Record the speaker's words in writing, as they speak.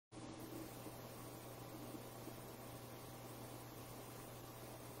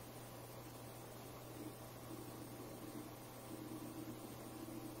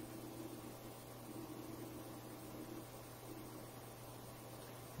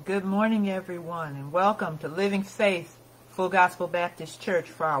Good morning, everyone, and welcome to Living Faith Full Gospel Baptist Church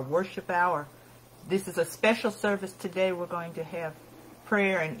for our worship hour. This is a special service today. We're going to have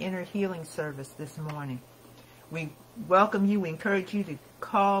prayer and inner healing service this morning. We welcome you. We encourage you to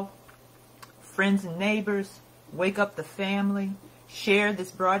call friends and neighbors, wake up the family, share this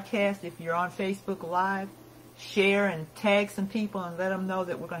broadcast if you're on Facebook Live. Share and tag some people and let them know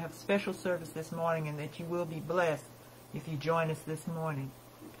that we're going to have a special service this morning and that you will be blessed if you join us this morning.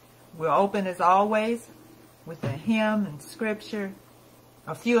 We're open as always with a hymn and scripture,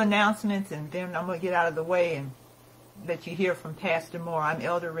 a few announcements, and then I'm going to get out of the way and let you hear from Pastor Moore. I'm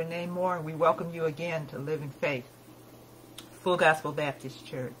Elder Renee Moore, and we welcome you again to Living Faith, Full Gospel Baptist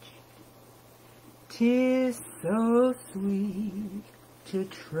Church. 'Tis so sweet to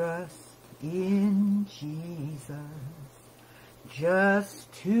trust in Jesus,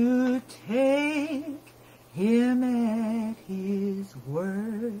 just to take Him at His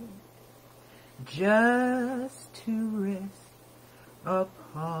word, just to rest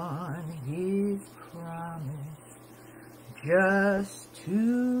upon His promise, just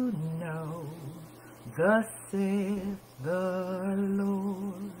to know thus saith the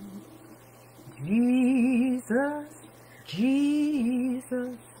Lord. Jesus,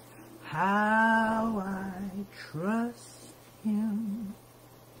 Jesus, how I trust Him,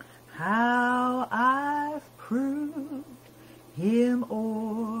 how I've proved Him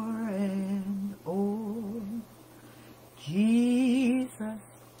o'er and o'er. Jesus,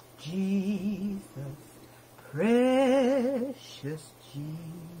 Jesus, precious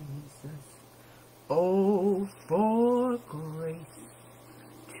Jesus, oh, for grace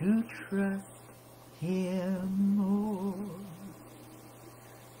to trust Him more.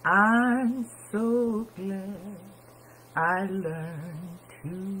 I'm so glad I learned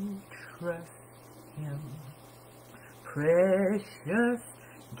to trust Him. Precious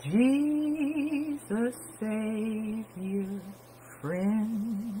Jesus, Savior,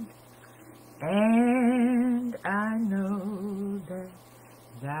 friend, and I know that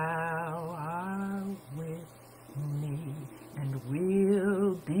Thou art with me and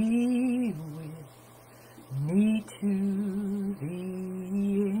will be with me to the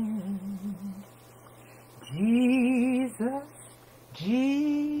end. Jesus,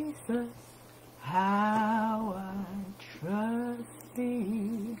 Jesus, how I trust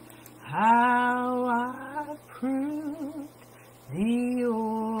Thee, how I proved Thee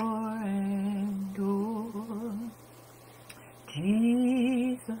o'er and o'er.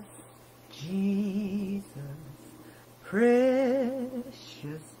 Jesus, Jesus,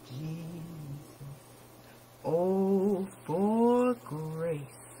 precious Jesus, oh, for grace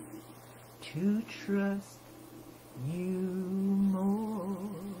to trust You more.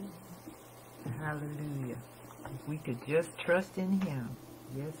 Hallelujah. If we could just trust in Him.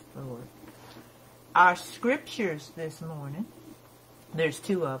 Yes, Lord. Our scriptures this morning, there's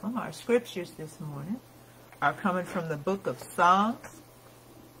two of them. Our scriptures this morning are coming from the book of Psalms,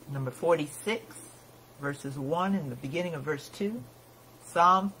 number 46, verses 1 and the beginning of verse 2.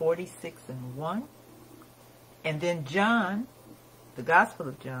 Psalm 46 and 1. And then John, the Gospel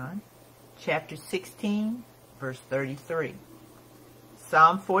of John, chapter 16, verse 33.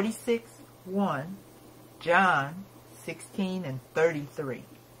 Psalm 46, 1, John 16 and 33.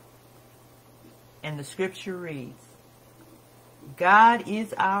 And the scripture reads, God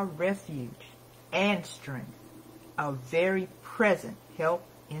is our refuge and strength, a very present help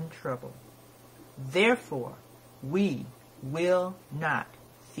in trouble. Therefore, we will not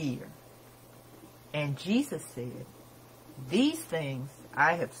fear. And Jesus said, these things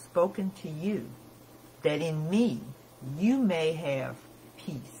I have spoken to you, that in me you may have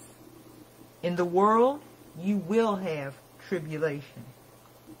peace. In the world you will have tribulation,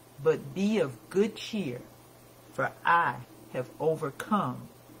 but be of good cheer, for I have overcome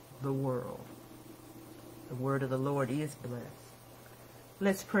the world. The word of the Lord is blessed.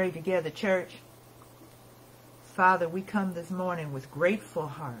 Let's pray together, church. Father, we come this morning with grateful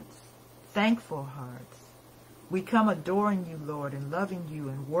hearts, thankful hearts. We come adoring You, Lord, and loving You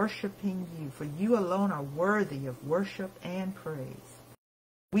and worshiping You, for You alone are worthy of worship and praise.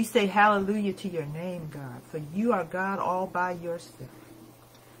 We say hallelujah to Your name, God, for You are God all by Yourself.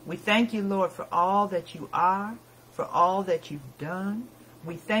 We thank You, Lord, for all that You are, for all that You've done.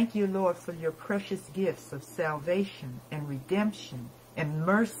 We thank You, Lord, for Your precious gifts of salvation and redemption and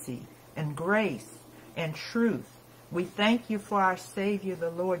mercy and grace and truth. We thank You for our Savior,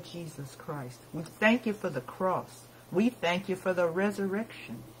 the Lord Jesus Christ. We thank You for the cross. We thank You for the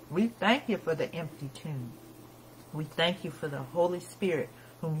resurrection. We thank You for the empty tomb. We thank You for the Holy Spirit,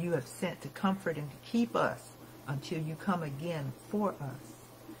 whom You have sent to comfort and to keep us until You come again for us.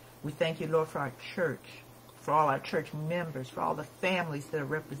 We thank you, Lord, for our church, for all our church members, for all the families that are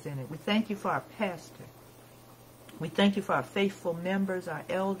represented. We thank you for our pastor. We thank you for our faithful members, our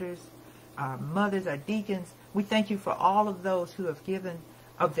elders, our mothers, our deacons. We thank you for all of those who have given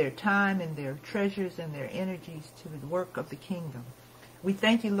of their time and their treasures and their energies to the work of the kingdom. We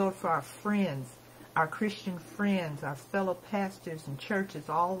thank you, Lord, for our friends, our Christian friends, our fellow pastors and churches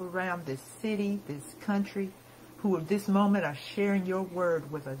all around this city, this country, who at this moment are sharing your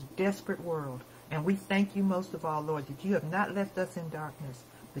word with a desperate world. And we thank you most of all, Lord, that you have not left us in darkness,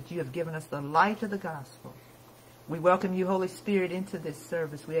 but you have given us the light of the gospel. We welcome you, Holy Spirit, into this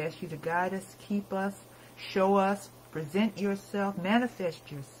service. We ask you to guide us, keep us, show us, present yourself,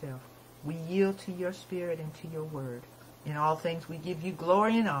 manifest yourself. We yield to your spirit and to your word. In all things we give you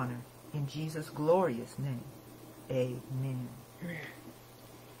glory and honor. In Jesus' glorious name, amen.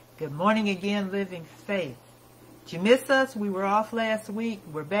 Good morning again, Living Faith. Did you miss us? We were off last week.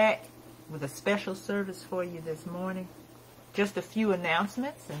 We're back with a special service for you this morning. Just a few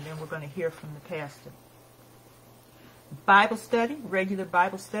announcements, and then we're going to hear from the pastor. Bible study, regular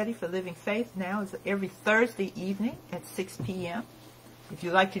Bible study for Living Faith now is every Thursday evening at 6 p.m. If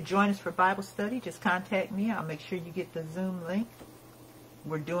you'd like to join us for Bible study, just contact me. I'll make sure you get the Zoom link.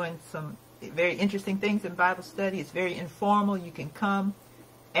 We're doing some very interesting things in Bible study. It's very informal. You can come,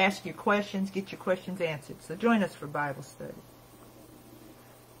 ask your questions, get your questions answered. So join us for Bible study.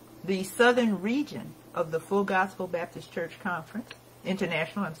 The southern region of the Full Gospel Baptist Church Conference,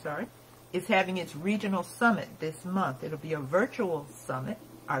 International, is having its regional summit this month. It'll be a virtual summit.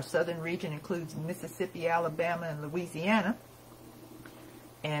 Our southern region includes Mississippi, Alabama, and Louisiana.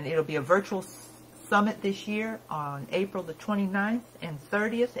 And it'll be a virtual summit this year on April the 29th and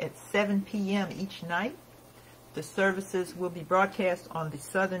 30th at 7 p.m. each night. The services will be broadcast on the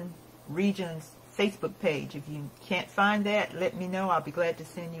Southern Region's Facebook page. If you can't find that, let me know. I'll be glad to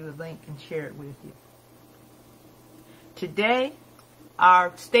send you a link and share it with you. Today,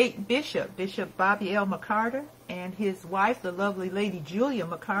 our state bishop, Bishop Bobby L. McCarter, and his wife, the lovely lady Julia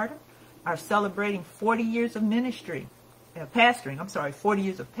McCarter, are celebrating 40 years of ministry, 40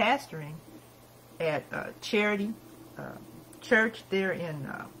 years of pastoring at Charity Church there in,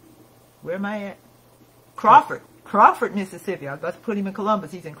 where am I at? Crawford, Mississippi. I was about to put him in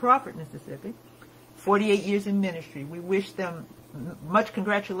Columbus. He's in Crawford, Mississippi. 48 years in ministry. We wish them much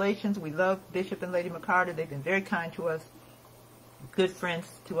congratulations. We love Bishop and Lady McCarter. They've been very kind to us, good friends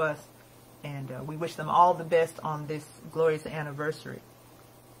to us, and we wish them all the best on this glorious anniversary.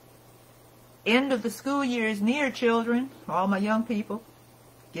 End of the school year is near, children. All my young people,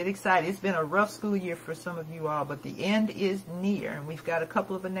 get excited. It's been a rough school year for some of you all, but the end is near, and we've got a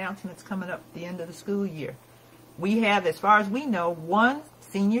couple of announcements coming up at the end of the school year. We have, as far as we know, one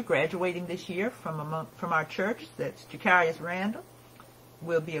senior graduating this year from our church. That's Jacarius Randall.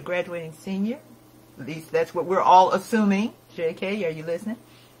 Will be a graduating senior. At least that's what we're all assuming. J.K., are you listening?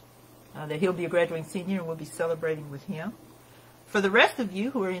 That he'll be a graduating senior, and we'll be celebrating with him. For the rest of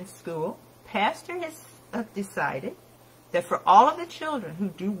you who are in school, Pastor has decided that for all of the children who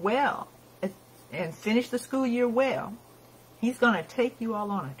do well and finish the school year well, he's going to take you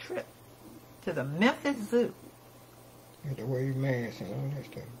all on a trip to the Memphis Zoo. You have to wear your mask and all that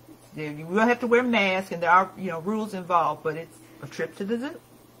stuff. You will have to wear masks, and there are rules involved, but it's a trip to the zoo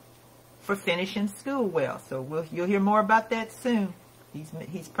for finishing school well. So you'll hear more about that soon.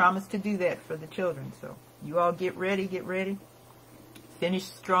 He's promised to do that for the children. So you all get ready. Finish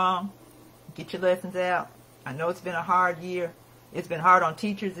strong. Get your lessons out. I know it's been a hard year. It's been hard on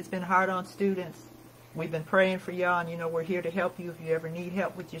teachers. It's been hard on students. We've been praying for y'all, and we're here to help you if you ever need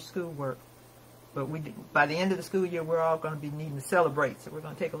help with your schoolwork. But by the end of the school year, we're all going to be needing to celebrate. So we're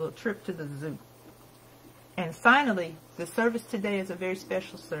going to take a little trip to the zoo. And finally, the service today is a very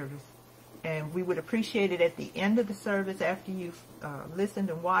special service. And we would appreciate it at the end of the service after you've listened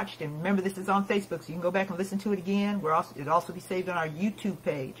and watched. And remember, this is on Facebook, so you can go back and listen to it again. It'll also be saved on our YouTube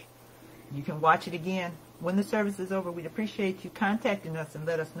page. You can watch it again. When the service is over, we'd appreciate you contacting us and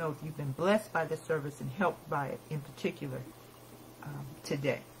let us know if you've been blessed by this service and helped by it in particular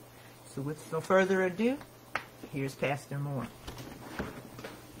today. So with no further ado, here's Pastor Moore.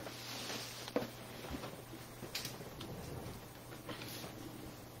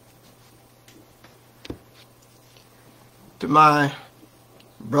 To my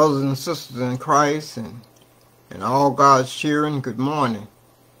brothers and sisters in Christ and all God's children, good morning.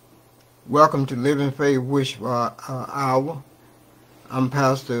 Welcome to Living Faith Worship Hour. I'm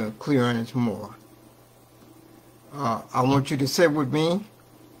Pastor Clarence Moore. I want you to say with me,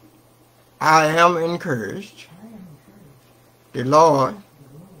 I am encouraged. The Lord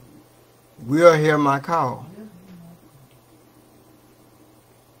will hear my call.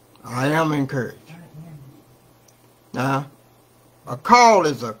 I am encouraged. Now, a call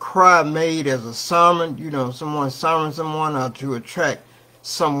is a cry made as a summon, someone summons someone or to attract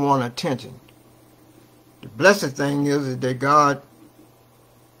someone's attention. The blessed thing is that God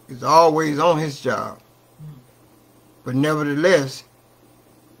is always on his job. But nevertheless,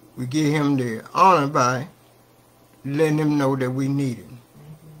 we give him the honor by letting him know that we need him.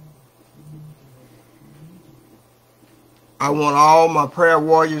 I want all my prayer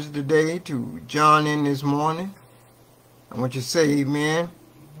warriors today to join in this morning. I want you to say amen.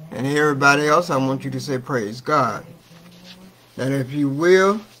 And everybody else, I want you to say praise God. And if you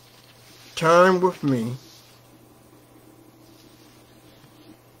will, turn with me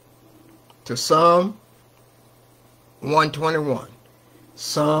to Psalm 121.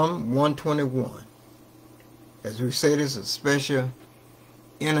 Psalm 121. As we said, it's a special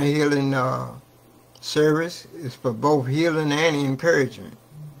inner healing service. It's for both healing and encouragement.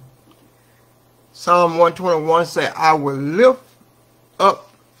 Psalm 121 says, I will lift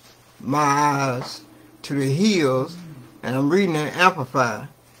up my eyes to the hills, and I'm reading an Amplified,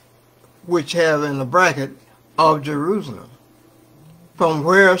 which have in the bracket of Jerusalem. From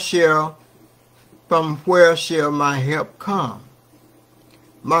where shall my help come?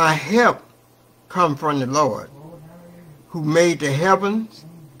 My help come from the Lord, who made the heavens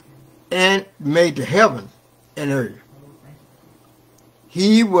and earth.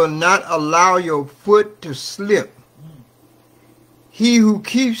 He will not allow your foot to slip. He who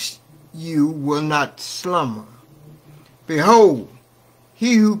keeps you will not slumber. Behold,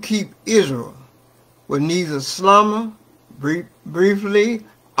 he who keeps Israel will neither slumber briefly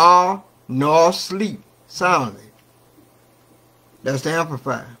nor sleep soundly. That's the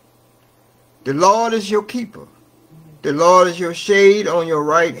Amplified. The Lord is your keeper. The Lord is your shade on your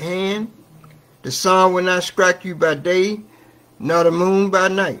right hand. The sun will not strike you by day, nor the moon by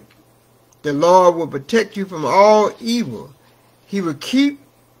night. The Lord will protect you from all evil. He will keep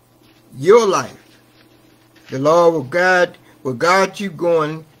your life. The Lord will guide you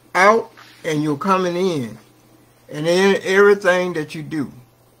going out and you're coming in, and in everything that you do.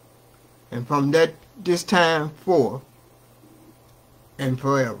 And from this time forth and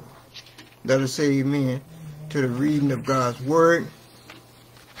forever. Let us say amen to the reading of God's word.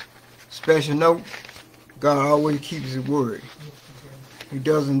 Special note, God always keeps his word. He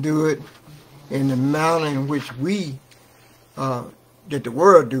doesn't do it in the manner in which that the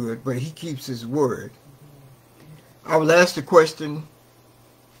world do it, but he keeps his word. I was asked the question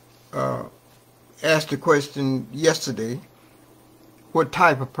yesterday, what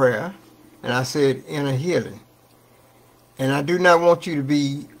type of prayer? And I said inner healing. And I do not want you to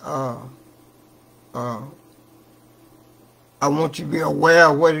be I want you to be aware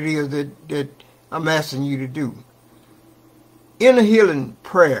of what it is that I'm asking you to do. Inner healing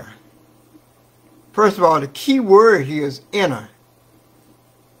prayer. First of all, the key word here is inner.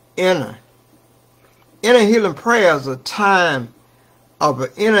 Inner. Inner healing prayer is a time of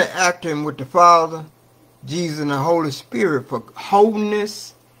interacting with the Father, Jesus, and the Holy Spirit for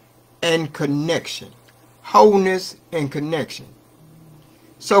wholeness and connection. Wholeness and connection.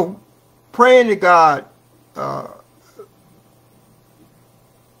 So, praying to God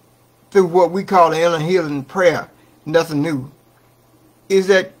through what we call the inner healing prayer, nothing new, is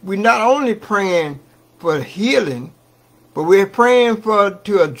that we're not only praying for healing, but we're praying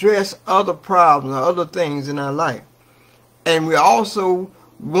to address other problems or other things in our life. And we also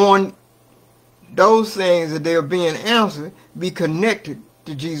want those things that they're being answered be connected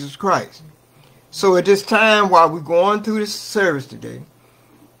to Jesus Christ. So at this time, while we're going through this service today,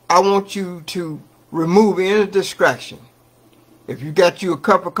 I want you to remove any distraction. If you got you a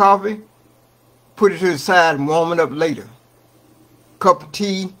cup of coffee, put it to the side and warm it up later. Cup of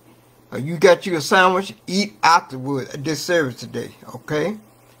tea, or you got you a sandwich, eat afterward at this service today, okay?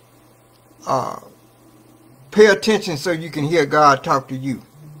 Pay attention so you can hear God talk to you.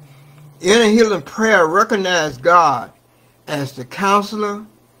 Inner healing prayer recognizes God as the counselor,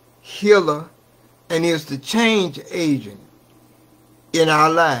 healer, and is the change agent in our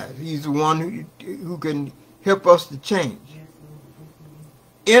lives. He's the one who can help us to change.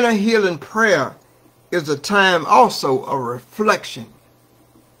 Inner healing prayer is a time also of reflection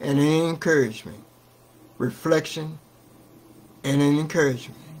and an encouragement. Reflection and an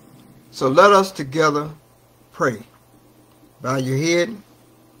encouragement. So let us together pray. Bow your head.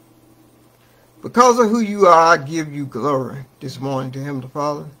 Because of who you are, I give you glory this morning to Him the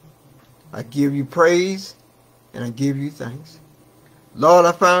Father. I give you praise and I give you thanks. Lord,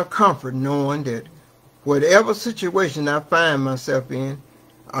 I find comfort knowing that whatever situation I find myself in,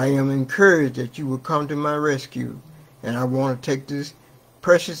 I am encouraged that you will come to my rescue. And I want to take this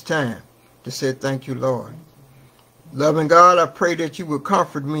precious time to say thank you, Lord. Loving God, I pray that you will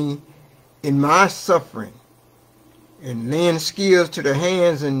comfort me in my suffering and lend skills to the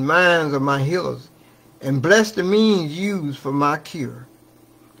hands and minds of my healers, and bless the means used for my cure.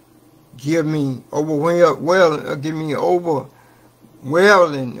 Give me overwhelming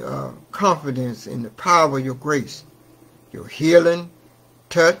confidence in the power of your grace, your healing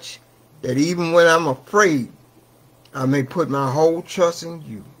touch, that even when I'm afraid, I may put my whole trust in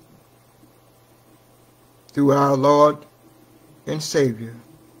you. Through our Lord and Savior,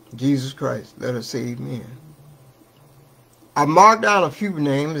 Jesus Christ, let us say amen. I marked down a few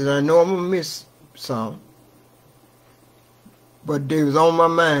names, and I know I'm going to miss some, but they was on my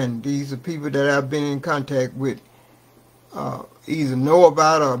mind. These are people that I've been in contact with, either know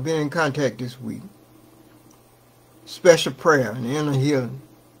about or been in contact this week. Special prayer and inner healing.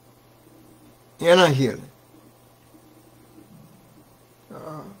 Inner healing.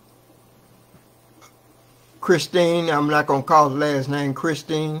 Christine, I'm not going to call the last name,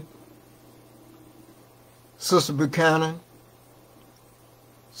 Christine. Sister Buchanan.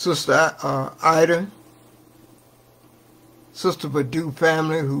 Sister Ida. Sister Purdue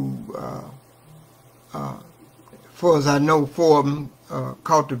family, who, as far as I know, 4 of them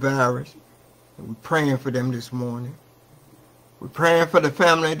caught the virus. And we're praying for them this morning. We're praying for the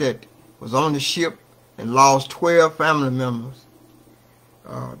family that was on the ship and lost 12 family members.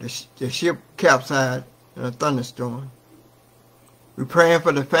 The ship capsized in a thunderstorm. We're praying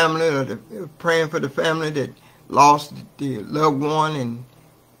for the family, that lost the loved one,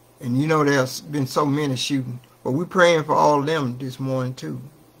 and you know there's been so many shootings. But we're praying for all of them this morning too.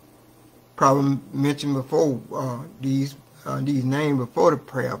 Probably mentioned before these names before the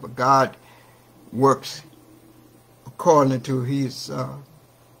prayer, but God works according to His.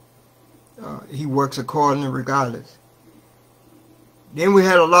 He works accordingly regardless. Then we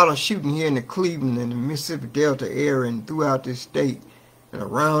had a lot of shooting here in the Cleveland and the Mississippi Delta area and throughout this state and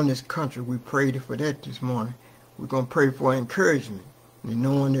around this country. We prayed for that this morning. We're going to pray for encouragement and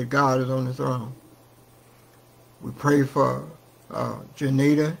knowing that God is on the throne. We pray for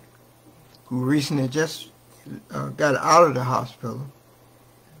Janita, who recently just got out of the hospital.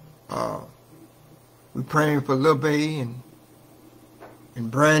 We're praying for Lil Bay and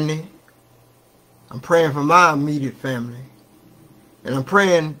Brandy. I'm praying for my immediate family. And I'm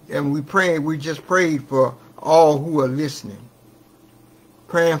praying, and we just prayed for all who are listening.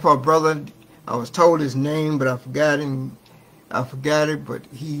 Praying for a brother, I was told his name, but I forgot it, but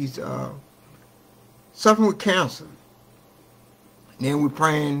he's suffering with cancer. And then we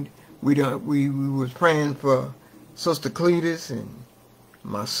was praying for Sister Cletus and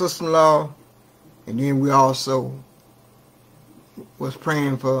my sister-in-law, and then we also was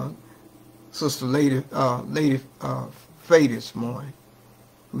praying for Sister Lady Faye this morning,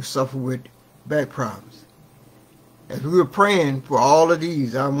 who suffered with back problems. As we were praying for all of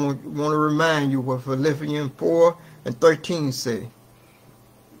these, I want to remind you what Philippians 4:13 say.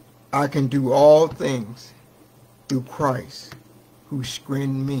 I can do all things through Christ who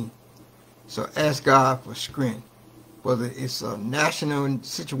strengthened me. So ask God for strength, whether it's a national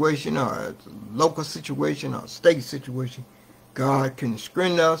situation or a local situation or a state situation. God can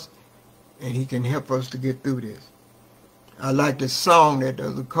strengthen us, and He can help us to get through this. I like the song that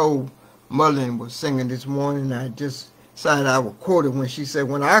Nicole Mullen was singing this morning. I just decided I would quote it when she said,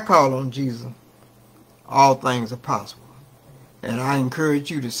 when I call on Jesus, all things are possible. And I encourage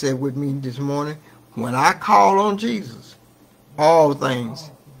you to say with me this morning, when I call on Jesus, all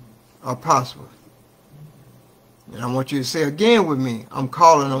things are possible. And I want you to say again with me, I'm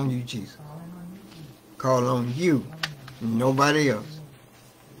calling on you, Jesus. Calling on you, nobody else.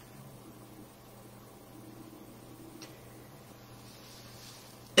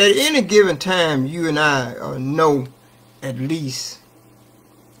 At any given time, you and I know at least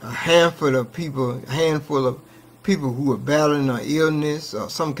a handful of people who are battling an illness of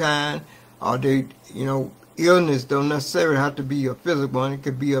some kind, or illness don't necessarily have to be a physical one. It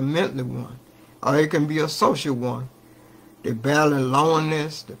could be a mental one, or it can be a social one. They're battling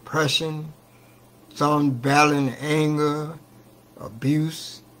loneliness, depression, some battling anger,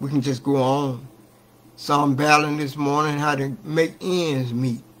 abuse. We can just go on. Some battling this morning how to make ends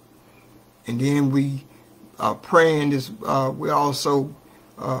meet. And then we are praying this. We also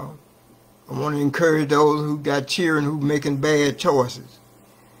I want to encourage those who got children who making bad choices.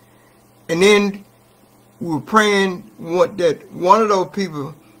 And then we were praying that one of those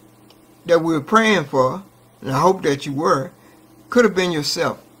people that we were praying for, and I hope that you were, could have been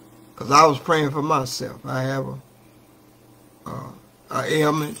yourself, because I was praying for myself. I have a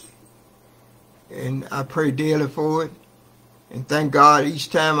ailment, and I pray daily for it. And thank God each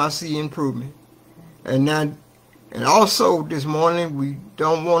time I see improvement. And also this morning, we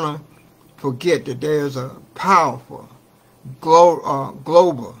don't want to forget that there's a powerful,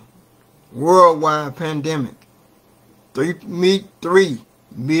 global, worldwide pandemic. 3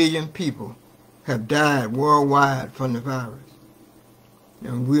 million people have died worldwide from the virus.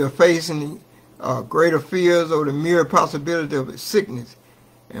 And we are facing greater fears over the mere possibility of sickness.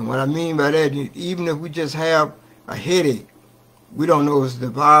 And what I mean by that, even if we just have a headache, we don't know if it's the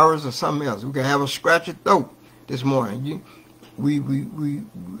virus or something else. We can have a scratchy throat this morning.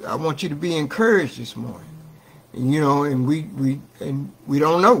 I want you to be encouraged this morning. And, and we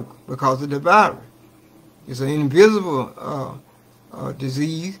don't know because of the virus. It's an invisible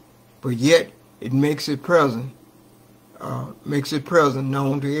disease, but yet it makes it present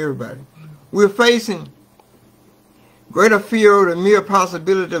known to everybody. We're facing greater fear of the mere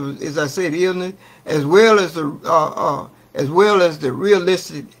possibility of, as I said, illness, as well as the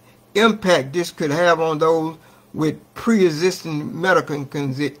realistic impact this could have on those with pre-existing medical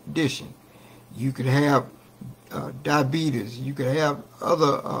condition. You could have diabetes. You could have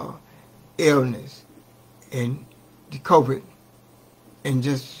other illness, and the COVID, and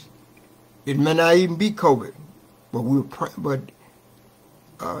just it may not even be COVID, but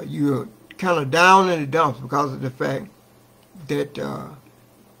you're kind of down in the dumps because of the fact that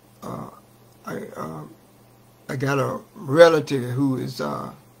I got a relative who is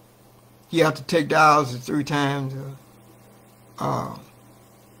he has to take dialysis 3 times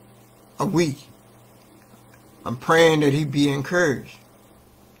a week. I'm praying that he be encouraged.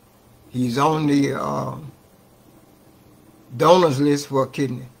 He's on the donors list for a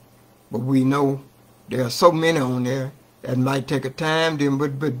kidney, but we know there are so many on there that might take a time,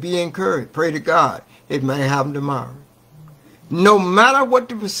 but be encouraged. Pray to God. It may happen tomorrow. No matter what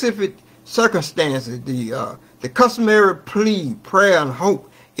the specific circumstances, the customary plea, prayer, and hope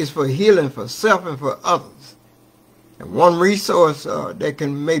is for healing for self and for others. And one resource that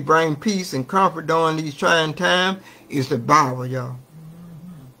may bring peace and comfort during these trying times is the Bible, y'all.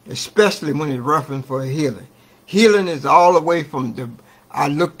 Especially when it's reference for healing. Healing is all the way from I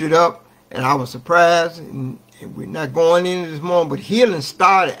looked it up and I was surprised, and we're not going into this morning, but healing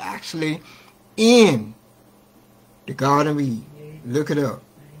started actually in the Garden of Eden. Look it up.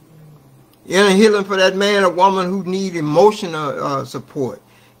 Inner healing for that man or woman who need emotional support.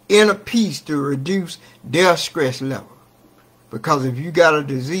 Inner peace to reduce their stress level. Because if you got a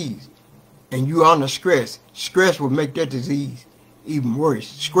disease and you're under stress, stress will make that disease even worse.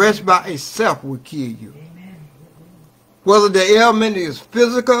 Stress by itself will kill you. Whether the ailment is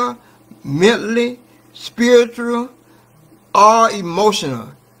physical, mentally, spiritual, or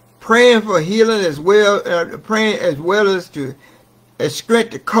emotional, praying for healing as well as strength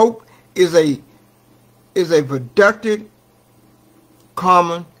to cope is a productive,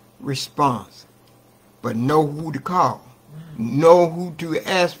 common response. But know who to call, know who to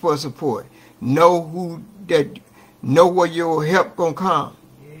ask for support, know where your help gonna come.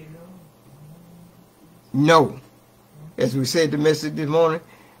 Know, as we said the message this morning,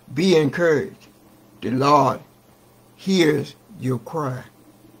 be encouraged. The Lord hears your cry,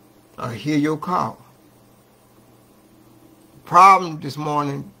 or hear your call. The problem this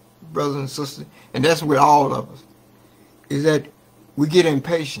morning, brothers and sisters, and that's with all of us, is that we get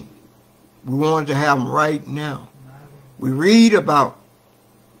impatient. We want to have them right now. We read about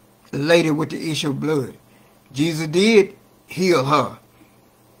the lady with the issue of blood. Jesus did heal her,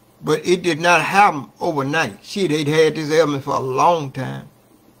 but it did not happen overnight. They'd had this ailment for a long time.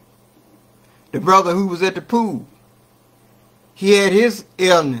 The brother who was at the pool, he had his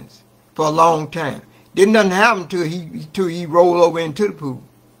illness for a long time. Didn't nothing happen till he rolled over into the pool.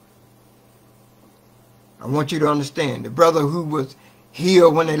 I want you to understand. The brother who was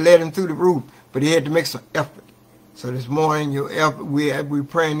healed when they let him through the roof, but he had to make some effort. So this morning, your effort, we're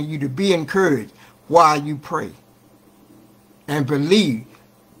praying to you to be encouraged while you pray. And believe.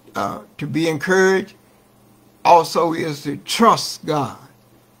 To be encouraged also is to trust God.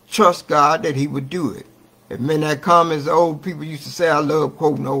 Trust God that he would do it. It may not come, as the old people used to say. I love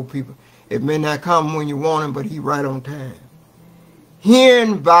quoting old people. It may not come when you want him, but he right on time.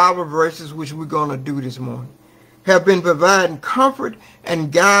 Hearing Bible verses, which we're going to do this morning, have been providing comfort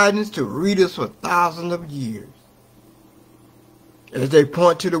and guidance to readers for thousands of years. As they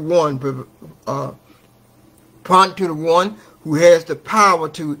point to the one who has the power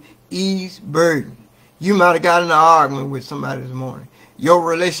to ease burden. You might have got in an argument with somebody this morning. Your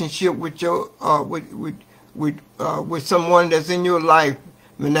relationship with your with someone that's in your life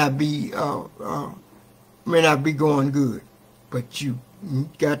may not be going good, but you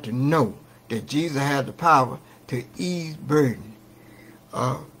got to know that Jesus has the power to ease burden.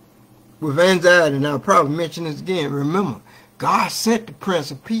 With anxiety, and I'll probably mention this again, remember, God sent the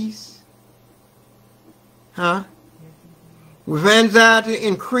Prince of Peace. Huh? With anxiety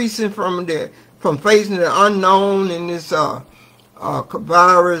increasing from facing the unknown in this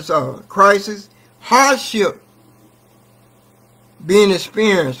virus crisis, hardship being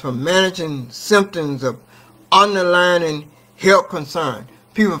experienced from managing symptoms of underlying health concern.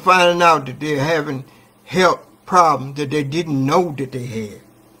 People finding out that they're having health problems that they didn't know that they had.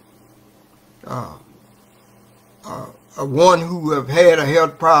 One who have had a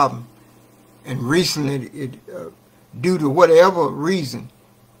health problem, and recently, due to whatever reason,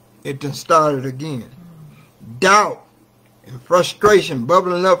 it done started again. Doubt and frustration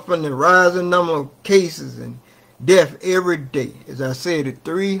bubbling up from the rising number of cases and death every day. As I said, at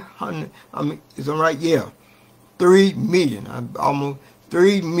 300, is that right? Yeah, 3 million, almost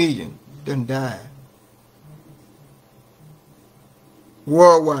 3 million done died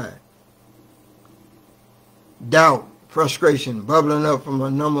worldwide. Doubt, frustration bubbling up from a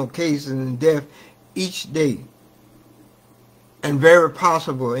number of cases and death each day, and very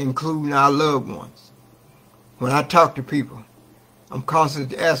possible including our loved ones. When I talk to people, I'm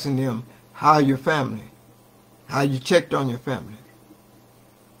constantly asking them, how your family? How you checked on your family?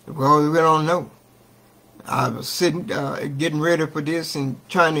 Well, we don't know. I was sitting, getting ready for this and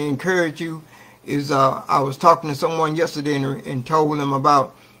trying to encourage you. I was talking to someone yesterday and told them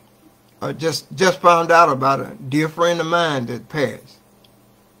about, just found out about a dear friend of mine that passed.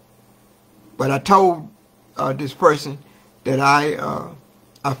 But I told this person that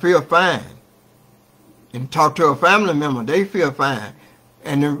I feel fine, and talked to a family member, they feel fine.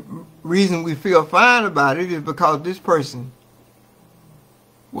 And the reason we feel fine about it is because this person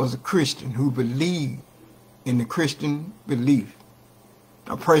was a Christian who believed in the Christian belief.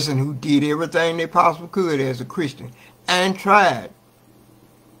 A person who did everything they possibly could as a Christian and tried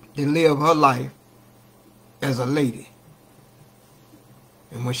to live her life as a lady.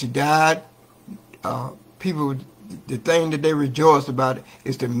 And when she died, people, the thing that they rejoiced about it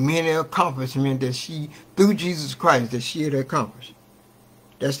is the many accomplishments that she, through Jesus Christ, that she had accomplished.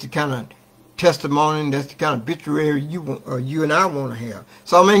 That's the kind of testimony, that's the kind of obituary you and I want to have.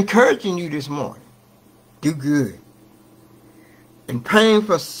 So I'm encouraging you this morning. Do good. And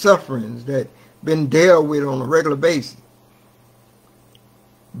painful sufferings that been dealt with on a regular basis.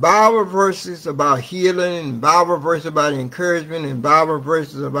 Bible verses about healing, and Bible verses about encouragement, and Bible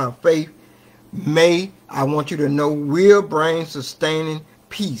verses about faith I want you to know, will bring sustaining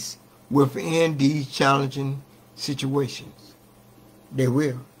peace within these challenging situations. They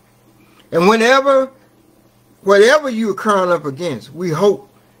will. And whatever you're current up against, we hope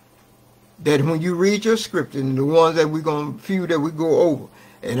that when you read your scripture, and the ones that few that we go over,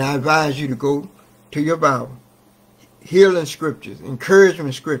 and I advise you to go to your Bible, healing scriptures,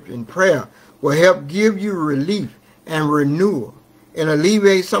 encouragement scripture, and prayer will help give you relief and renewal and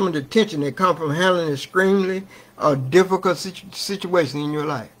alleviate some of the tension that comes from handling an extremely difficult situation in your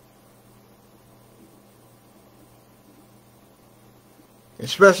life.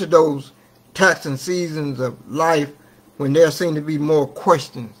 Especially those taxing seasons of life when there seem to be more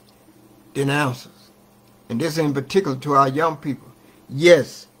questions than answers. And this in particular to our young people.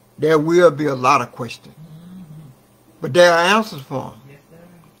 Yes, there will be a lot of questions. But there are answers for them. Yes, sir.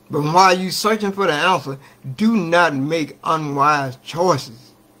 But while you're searching for the answer, do not make unwise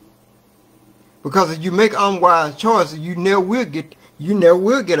choices. Because if you make unwise choices, you never will get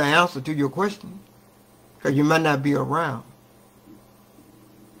an answer to your question. Because you might not be around.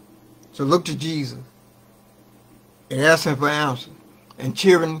 So look to Jesus and ask him for answers. And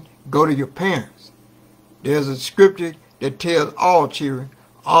children, go to your parents. There's a scripture that tells all children,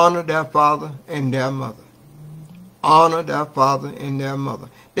 honor their father and their mother. Honor their father and their mother.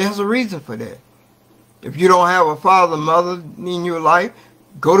 There's a reason for that. If you don't have a father, mother in your life,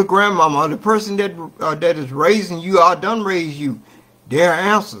 go to grandmama. The person that is raising you or done raise you. There are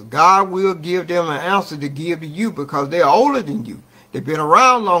answers. God will give them an answer to give to you because they're older than you. They've been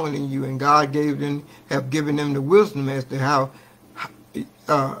around longer than you, and God have given them the wisdom as to how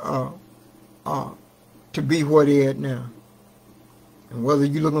to be where they're at now. And whether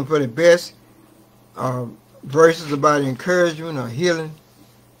you're looking for the best verses about encouragement or healing,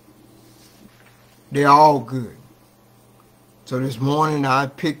 they're all good. So this morning I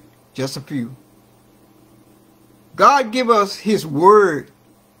picked just a few. God give us his word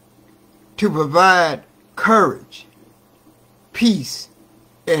to provide courage, peace,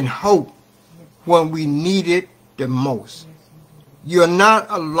 and hope when we need it the most. You're not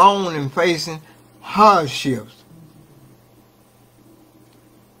alone in facing hardships.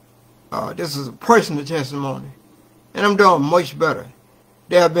 This is a personal testimony. And I'm doing much better.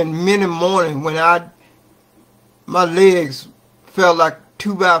 There have been many mornings when my legs felt like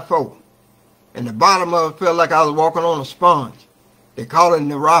 2x4. And the bottom of it felt like I was walking on a sponge. They call it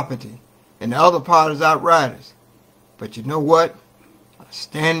neuropathy. And the other part is arthritis. But you know what? I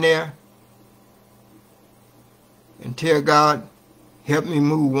stand there and tell God, help me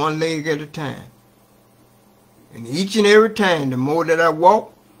move one leg at a time. And each and every time, the more that I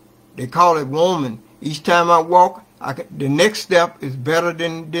walk, they call it warming. Each time I walk, the next step is better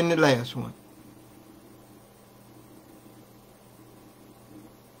than the last one.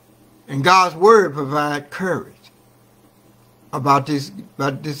 And God's word provides courage about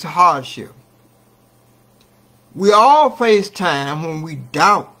this hardship. We all face time when we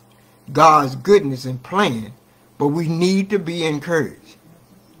doubt God's goodness and plan, but we need to be encouraged.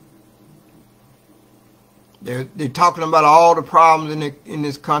 They're talking about all the problems in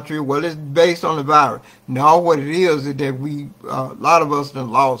this country. Well, it's based on the virus. No, what it is that a lot of us have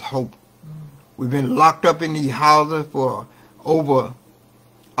lost hope. We've been locked up in these houses for over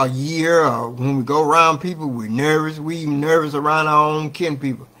a year. When we go around people, we're nervous. We're even nervous around our own kin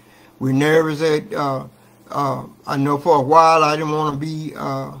people. We're nervous that I know for a while I didn't want to be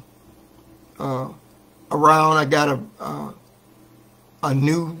around. I got a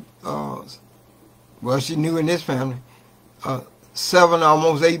new, well, she knew in this family, 7,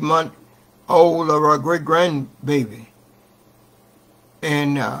 almost 8 month old of our great grandbaby,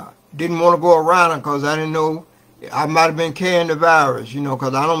 and didn't want to go around her because I didn't know I might have been carrying the virus, you know,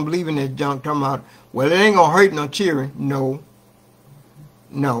 because I don't believe in that junk talking about, well, it ain't gonna hurt no children. No.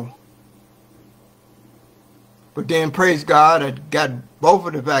 But then, praise God, I got both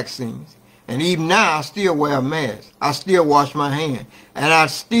of the vaccines. And even now, I still wear a mask. I still wash my hands. And I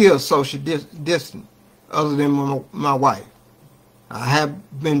still social distance, other than my wife. I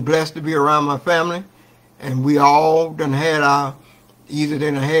have been blessed to be around my family. And we all done had either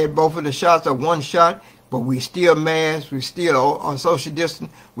they done had both of the shots or one shot. But we still mask. We still on social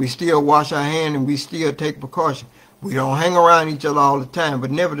distance. We still wash our hands, and we still take precaution. We don't hang around each other all the time.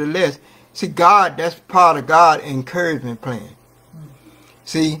 But nevertheless, see, God, that's part of God's encouragement plan.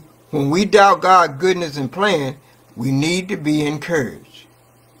 See, when we doubt God's goodness and plan, we need to be encouraged.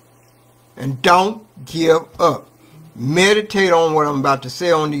 And don't give up. Meditate on what I'm about to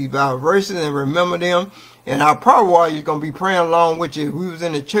say on these verses and remember them. And our prayer warrior is going to be praying along with you. If we was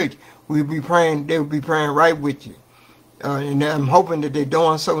in the church, we'd be praying, they would be praying right with you. And I'm hoping that they're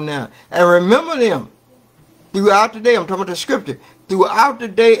doing so now. And remember them throughout the day. I'm talking about the scripture. Throughout the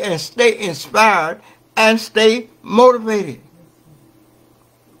day, and stay inspired and stay motivated.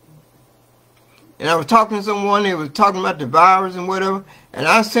 And I was talking to someone, they was talking about the virus and whatever, and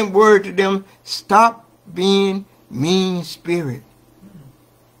I sent word to them, stop being mean-spirited.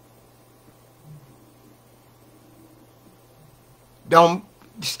 Don't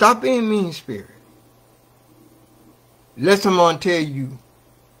stop being mean-spirited. Let someone tell you,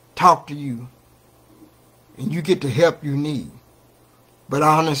 talk to you, and you get the help you need. But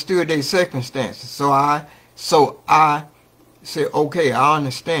I understood their circumstances, so I said, okay, I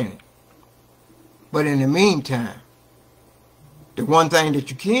understand it. But in the meantime, the one thing that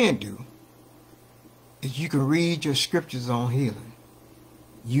you can do is you can read your scriptures on healing.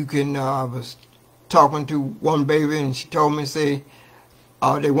 You can, I was talking to one baby and she told me, say,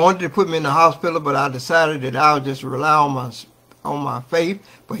 they wanted to put me in the hospital, but I decided that I would just rely on my faith.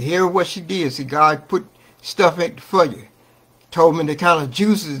 But here's what she did. See, God put stuff in for you. Told me the kind of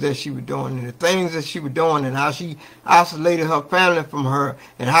juices that she was doing and the things that she was doing and how she isolated her family from her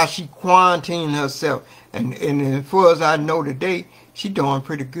and how she quarantined herself. And as far as I know today, she's doing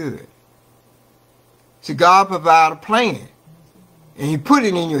pretty good. See, God provided a plan. And He put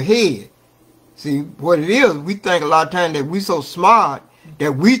it in your head. See, what it is, we think a lot of times that we're so smart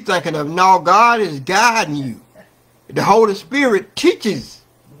that we thinking of, no, God is guiding you. The Holy Spirit teaches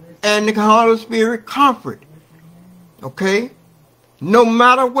and the Holy Spirit comfort. Okay? No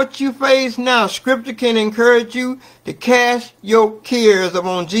matter what you face now, Scripture can encourage you to cast your cares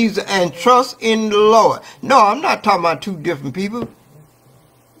upon Jesus and trust in the Lord. No, I'm not talking about two different people.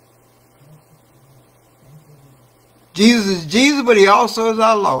 Jesus is Jesus, but He also is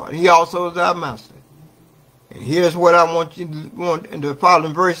our Lord. He also is our Master. And here's what I want you to want in the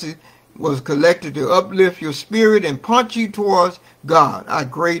following verses was collected to uplift your spirit and point you towards God, our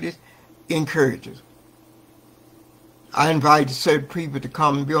greatest encouragers. I invite certain people to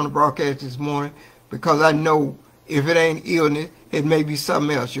come and be on the broadcast this morning because I know if it ain't illness, it may be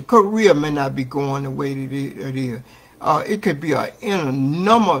something else. Your career may not be going the way it is. It could be a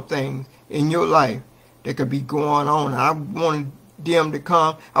number of things in your life that could be going on. I want them to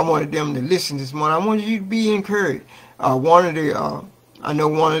come. I wanted them to listen this morning. I wanted you to be encouraged. I know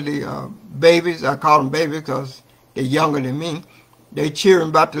one of the babies, I call them babies because they're younger than me, they cheering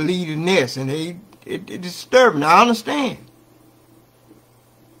about to leave the nest, and it's disturbing. I understand.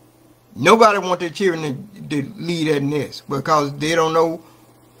 Nobody wants their children to leave that nest because they don't know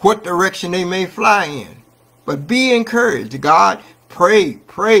what direction they may fly in. But be encouraged. God, pray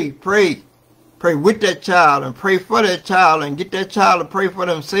with that child and pray for that child and get that child to pray for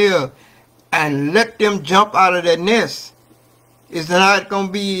themselves and let them jump out of that nest. It's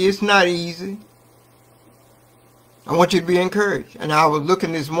not easy. I want you to be encouraged. And I was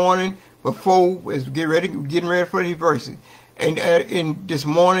looking this morning before as getting ready for these verses. And in this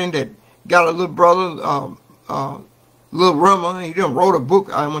morning that got a little brother, little Rummer, he done wrote a book.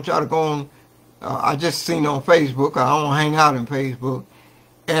 I want y'all to go on. I just seen it on Facebook. I don't hang out on Facebook.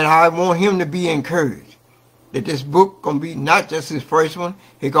 And I want him to be encouraged that this book gonna be not just his first one.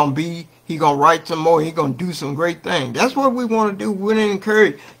 He gonna write some more. He gonna do some great things. That's what we want to do. We want to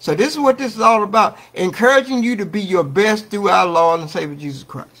encourage. So this is what this is all about: encouraging you to be your best through our Lord and Savior Jesus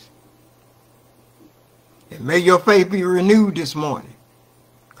Christ. And may your faith be renewed this morning,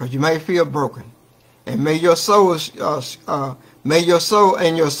 because you may feel broken. And may your soul strengthen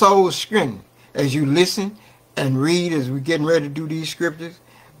as you listen and read as we're getting ready to do these scriptures.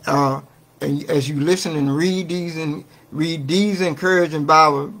 And as you listen and read these encouraging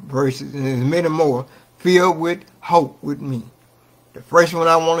Bible verses, and there's many more filled with hope with me. The first one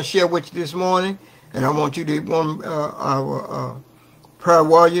I want to share with you this morning, and I want you to want our prayer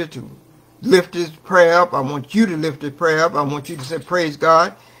warrior to lift this prayer up. I want you to lift this prayer up. I want you to say, praise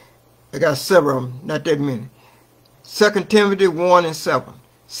God. I got several of them, not that many. 2 Timothy 1 and 7.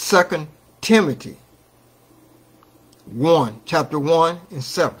 2 Timothy 1, chapter 1 and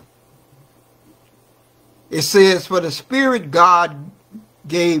 7. It says, for the Spirit God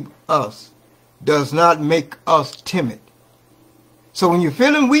gave us does not make us timid. So when you're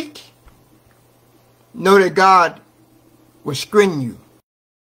feeling weak, know that God will strengthen you.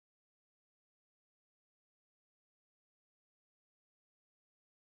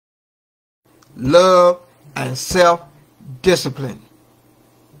 Love and self-discipline.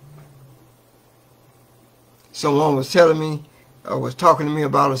 Someone was telling me, was talking to me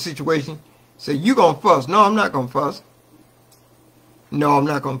about a situation. Said, you gonna fuss? No, I'm not gonna fuss. No, I'm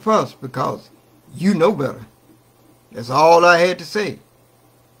not gonna fuss because you know better. That's all I had to say.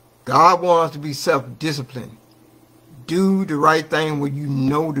 God wants us to be self-disciplined. Do the right thing when you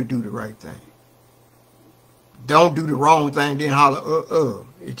know to do the right thing. Don't do the wrong thing, then holler,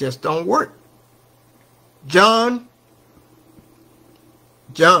 It just don't work. John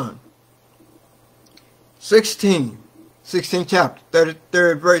 16 chapter,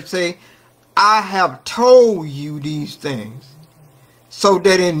 33rd verse say, I have told you these things so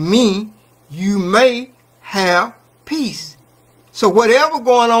that in me you may have peace. So whatever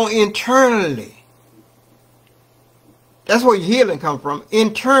going on internally, that's where your healing comes from,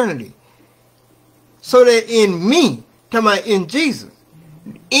 internally. So that in me, talking about in Jesus,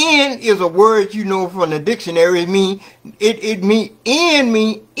 in is a word you know from the dictionary. It means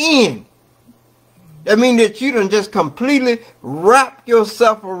in. That means that you done just completely wrap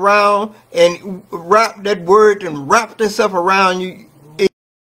yourself around and wrap that word and wrap yourself around you.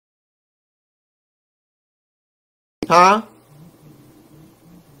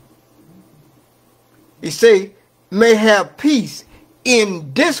 He say, may have peace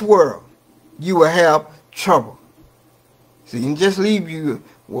in this world. You will have trouble. So you can just leave you,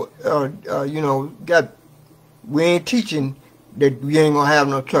 we ain't teaching that we ain't gonna have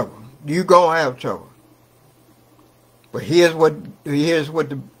no trouble. You gonna have trouble. But here's what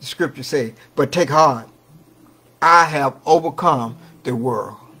the scripture says. But take heart, I have overcome the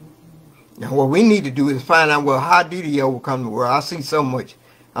world. Now what we need to do is find out, well, how did he overcome the world? I see so much.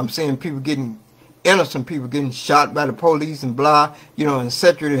 I'm seeing innocent people getting shot by the police and blah, et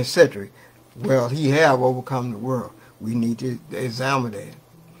cetera, et cetera. Well, he have overcome the world. We need to examine that.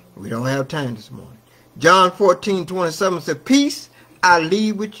 We don't have time this morning. John 14:27 said, peace I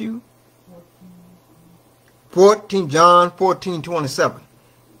leave with you. John 14:27.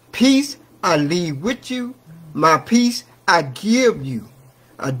 Peace I leave with you. My peace I give you.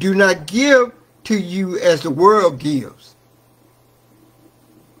 I do not give to you as the world gives.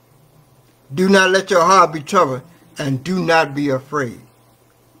 Do not let your heart be troubled, and do not be afraid.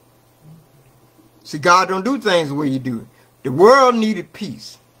 See, God don't do things the way you do it. The world needed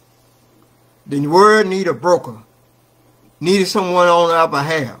peace. The world needed a broker. Needed someone on our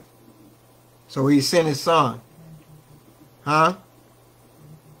behalf. So he sent his son.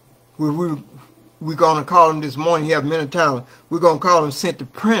 we're going to call him this morning. He has many talents. We're going to call him sent the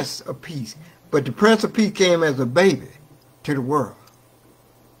Prince of Peace. But the Prince of Peace came as a baby to the world.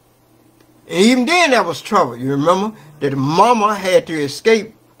 And even then that was trouble. You remember that mama had to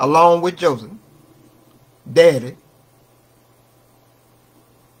escape along with Joseph, daddy,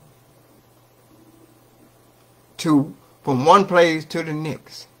 from one place to the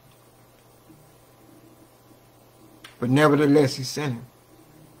next. But nevertheless, he sent him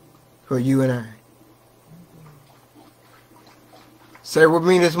for you and I. Say with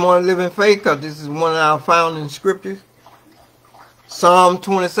me this morning, live in faith, because this is one I found in scriptures. Psalm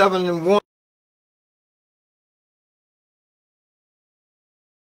 27:1.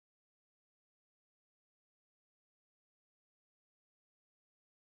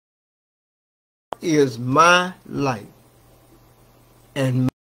 Is my light and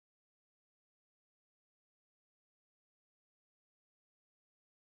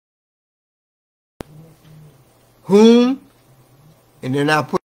whom, and then I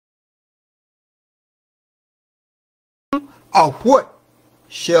put, or what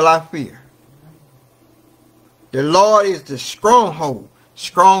shall I fear? The Lord is the stronghold.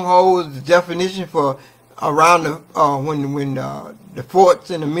 Stronghold is the definition for around the when the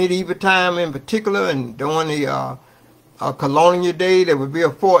forts in the medieval time in particular, and during the colonial day, there would be a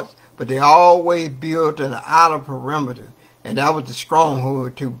fort, but they always built an outer perimeter, and that was the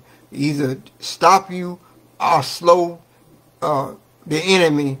stronghold to either stop you or slow the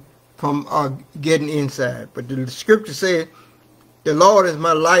enemy from getting inside. But the scripture says, "The Lord is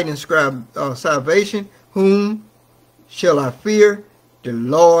my light and salvation. Whom shall I fear? The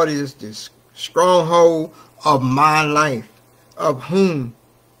Lord is the stronghold of my life. Of whom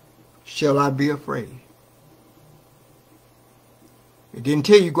shall I be afraid?" It didn't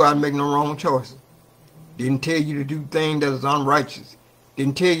tell you to go out and make no wrong choices. It didn't tell you to do things that is unrighteous. It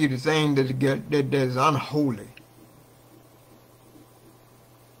didn't tell you the thing that is unholy.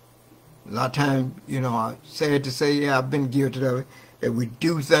 A lot of times, I'm sad to say, I've been guilty of it, that we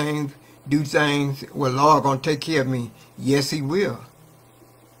do things, well, Lord gonna take care of me. Yes, he will.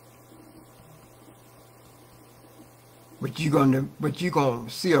 But you're gonna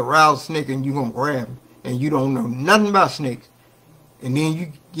see a rattlesnake and you're gonna grab him, and you don't know nothing about snakes, and then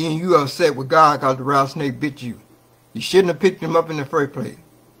you upset with God because the rattlesnake bit you. You shouldn't have picked him up in the first place.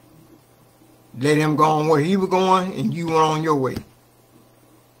 Let him go on where he was going, and you went on your way.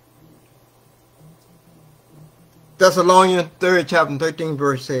 Thessalonians 3rd chapter 13th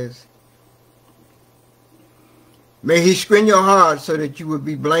verse says, "May he screen your heart so that you will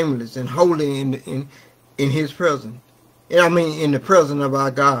be blameless and holy in his presence." In the presence of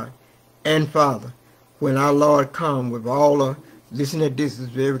our God and Father, when our Lord comes with all listen to this, is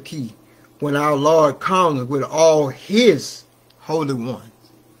very key. When our Lord comes with all his holy ones.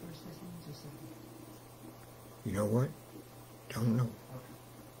 You know what? Don't know.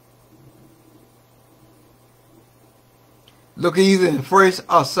 Look either in 1st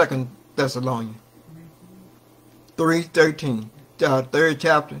or 2nd Thessalonians 3:13, 3rd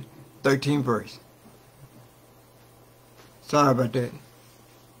chapter, 13th verse. Sorry about that.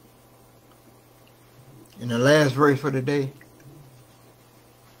 And the last verse for the day.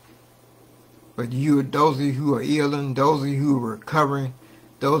 But those of you who are ailing, those of you who are recovering,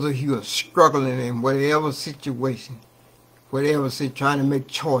 those of you who are struggling in whatever situation, trying to make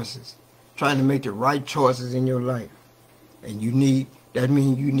choices, trying to make the right choices in your life. And that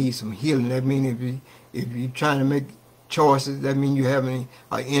means you need some healing. That means if you're trying to make choices, that means you're having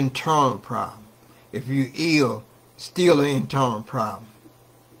an internal problem. If you're ill, still an internal problem.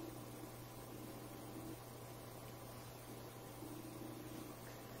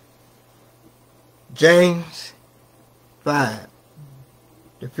 James 5,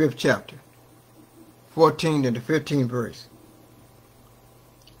 the 5th chapter, 14th and the 15th verse.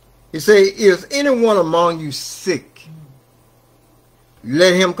 It says, "Is anyone among you sick?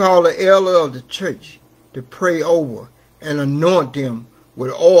 Let him call the elder of the church to pray over and anoint them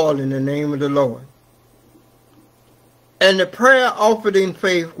with oil in the name of the Lord. And the prayer offered in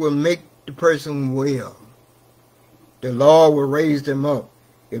faith will make the person well. The Lord will raise them up.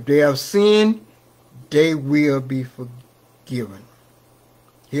 If they have sinned, they will be forgiven."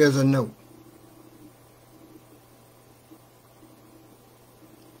 Here's a note.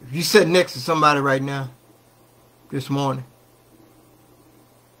 If you sit next to somebody right now, this morning,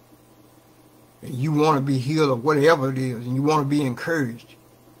 and you want to be healed or whatever it is, and you want to be encouraged,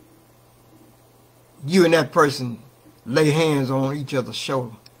 you and that person lay hands on each other's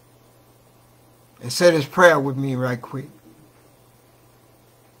shoulder and say this prayer with me right quick.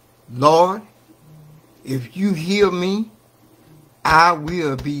 "Lord, if you heal me, I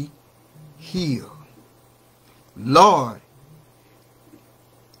will be healed. Lord,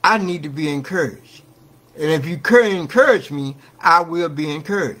 I need to be encouraged. And if you encourage me, I will be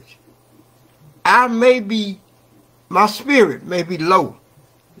encouraged. My spirit may be low.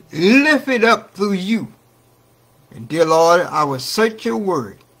 Lift it up through you. And dear Lord, I will search your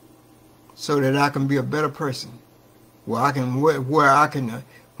word so that I can be a better person. Where I can,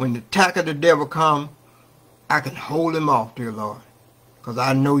 when the attack of the devil comes, I can hold him off, dear Lord. Because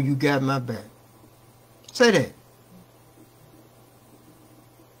I know you got my back. Say that.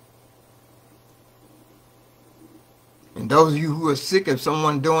 And those of you who are sick, if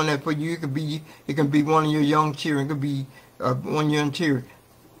someone doing that for you, it can be one of your young children, it could be one young children.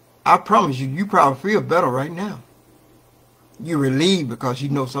 I promise you, you probably feel better right now. You're relieved because you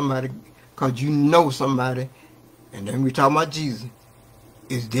know somebody, and then we talk about Jesus,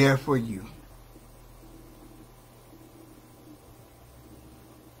 is there for you.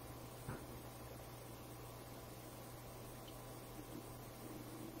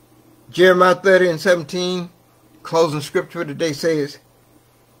 Jeremiah 30:17, closing scripture for today says,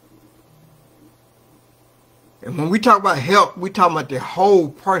 and when we talk about health, we talk about the whole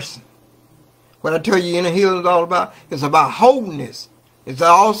person. What I tell you inner healing is all about, it's about wholeness. It's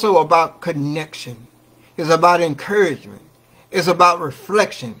also about connection. It's about encouragement. It's about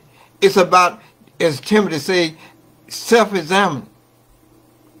reflection. It's about, as Timothy said, self-examine.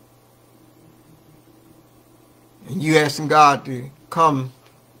 And you asking God to come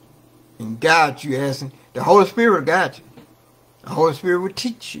and guide you, asking the Holy Spirit will guide you. The Holy Spirit will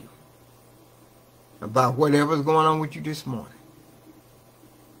teach you about whatever's going on with you this morning.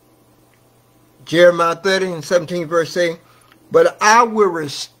 Jeremiah 30:17 verse saying, but I will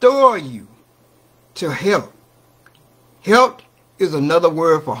restore you to health. Health is another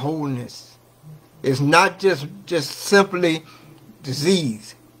word for wholeness. It's not just simply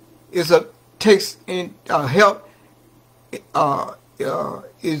disease. It's takes in health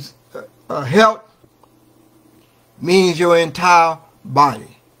health means your entire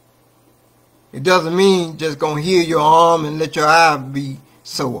body. It doesn't mean just gonna heal your arm and let your eye be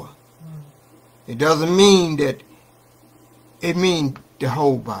sore. It doesn't mean that. It means the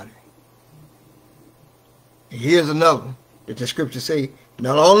whole body. And here's another that the scripture say,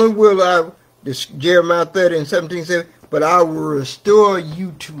 not only will I, this Jeremiah 30:17 says, but I will restore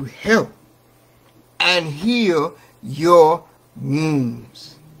you to health and heal your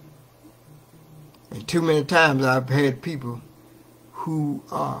wounds. And too many times I've had people who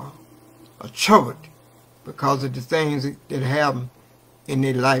are troubled because of the things that happen in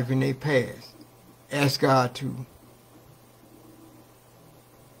their life, in their past. Ask God to,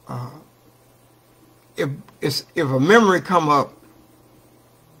 if a memory come up,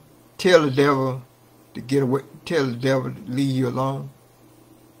 tell the devil to get away, tell the devil to leave you alone.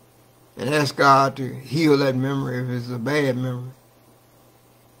 And ask God to heal that memory if it's a bad memory.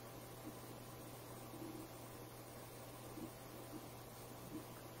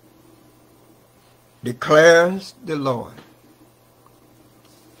 Declares the Lord.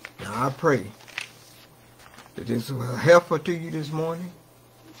 Now I pray that this will helpful to you this morning.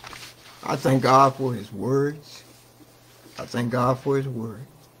 I thank God for his words. I thank God for his word.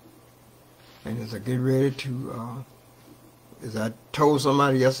 And as I get ready to, as I told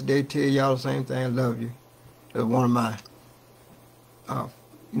somebody yesterday, tell y'all the same thing, I love you. It's one of my, I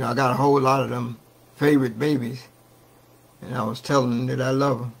got a whole lot of them favorite babies. And I was telling them that I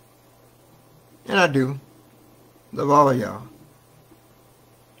love them. And I do. Love all of y'all.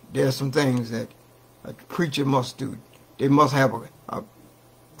 There's some things that a preacher must do. They must have a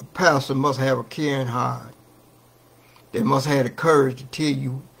pastor must have a caring heart. They must have the courage to tell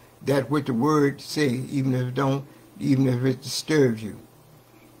you that what the word says, even if it disturbs you.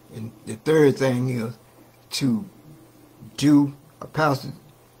 And the third thing is to do, a pastor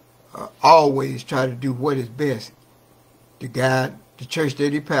always try to do what is best to guide the church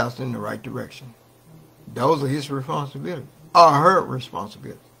that he pastors in the right direction. Those are his responsibilities, or her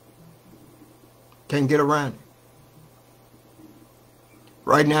responsibility. Can't get around it.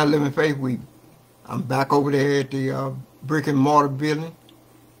 Right now, Living Faith Week, I'm back over there at the brick and mortar building,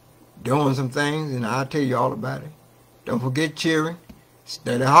 doing some things, and I'll tell you all about it. Don't forget cheering.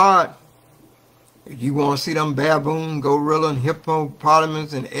 Study hard. If you want to see them baboon, gorilla, and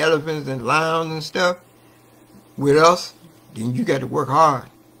hippopotamus, and elephants, and lions and stuff with us, then you got to work hard.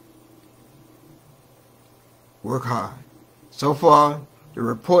 Work hard. So far, the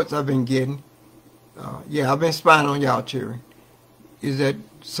reports I've been getting, I've been spying on y'all cheering, is that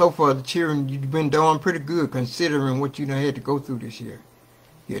so far the cheering, you've been doing pretty good considering what you done had to go through this year.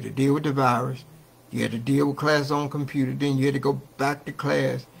 You had to deal with the virus. You had to deal with class on computer. Then you had to go back to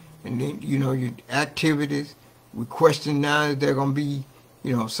class. And then, your activities. We question now if they're going to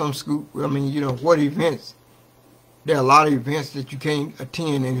be, some school, what events. There are a lot of events that you can't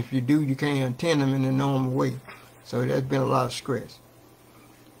attend, and if you do, you can't attend them in the normal way. So there's been a lot of stress.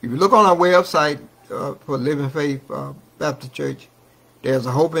 If you look on our website for Living Faith Baptist Church, there's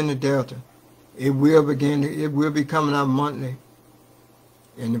a Hope in the Delta. It will be coming out monthly.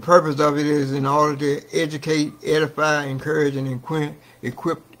 And the purpose of it is in order to educate, edify, encourage, and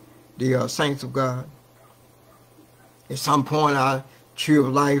equip the saints of God. At some point, our Tree of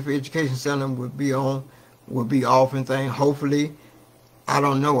Life Education Center will be offering things. Hopefully, I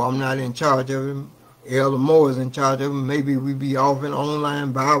don't know. I'm not in charge of it. Elder Moore is in charge of it. Maybe we'll be offering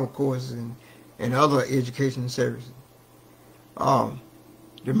online Bible courses and other education services.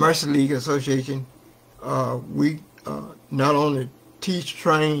 The Mercy League Association, we not only teach,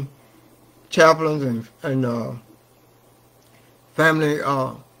 train chaplains and family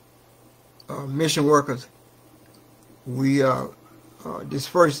mission workers. We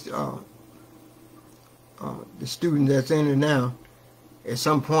disperse the student that's in it now. At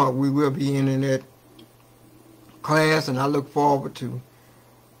some point, we will be in that class, and I look forward to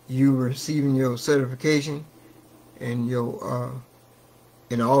you receiving your certification and your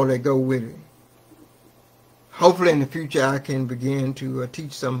and all that go with it. Hopefully, in the future, I can begin to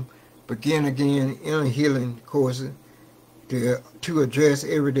teach some begin again inner healing courses to address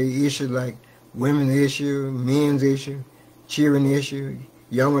everyday issues like women's issue, men's issue, children issue,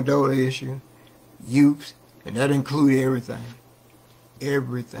 young adult issue, youth, and that includes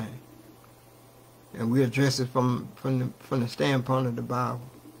everything. And we address it from the standpoint of the Bible.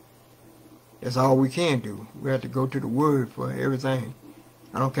 That's all we can do. We have to go to the Word for everything.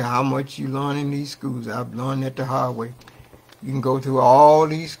 I don't care how much you learn in these schools. I've learned that the hard way. You can go through all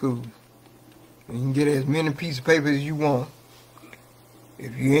these schools, and you can get as many pieces of paper as you want.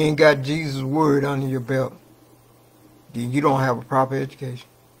 If you ain't got Jesus' Word under your belt, then you don't have a proper education.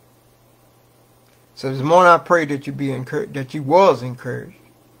 So this morning I pray that you be encouraged, that you was encouraged.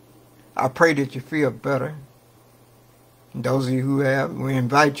 I pray that you feel better. And those of you who have, we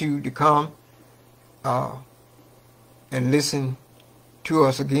invite you to come and listen to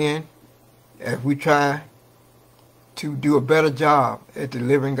us again as we try to do a better job at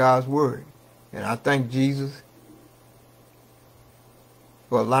delivering God's Word. And I thank Jesus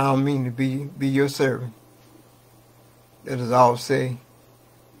for allowing me to be your servant. That is all I say.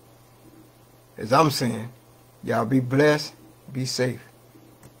 As I'm saying, y'all be blessed, be safe.